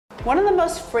One of the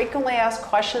most frequently asked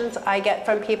questions I get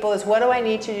from people is, what do I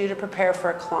need to do to prepare for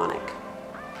a colonic?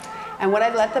 And what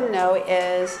I let them know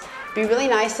is, it'd be really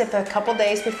nice if a couple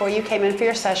days before you came in for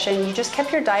your session, you just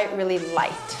kept your diet really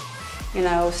light. You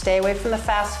know, stay away from the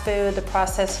fast food, the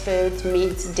processed foods,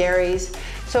 meats, dairies.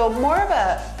 So more of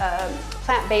a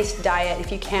plant-based diet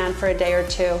if you can for a day or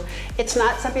two. It's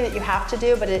not something that you have to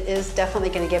do, but it is definitely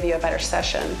going to give you a better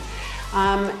session.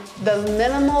 The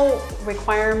minimal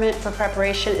requirement for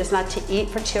preparation is not to eat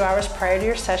for 2 hours prior to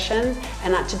your session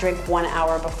and not to drink 1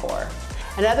 hour before.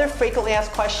 Another frequently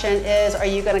asked question is, are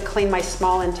you going to clean my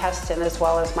small intestine as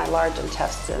well as my large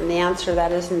intestine? And the answer to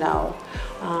that is no.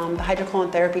 The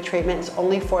hydrotherapy treatment is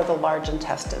only for the large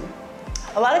intestine.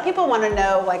 A lot of people want to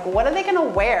know, like, what are they going to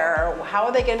wear? How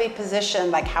are they going to be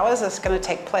positioned? Like, how is this going to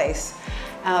take place?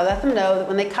 Let them know that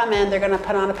when they come in, they're going to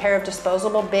put on a pair of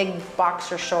disposable big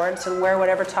boxer shorts and wear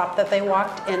whatever top that they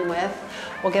walked in with.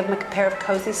 We'll give them a pair of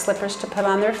cozy slippers to put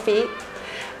on their feet.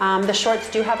 The shorts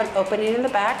do have an opening in the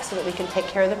back so that we can take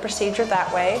care of the procedure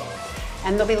that way.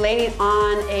 And they'll be laying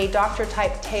on a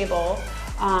doctor-type table.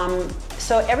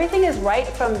 So everything is right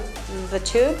from the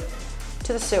tube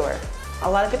to the sewer. A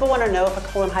lot of people want to know if a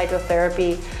colon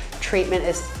hydrotherapy treatment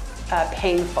is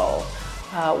painful.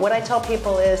 What I tell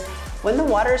people is, when the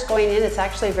water is going in, it's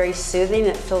actually very soothing.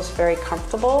 It feels very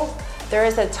comfortable. There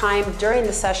is a time during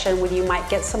the session when you might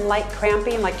get some light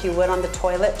cramping like you would on the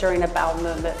toilet during a bowel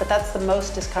movement, but that's the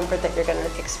most discomfort that you're going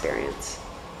to experience.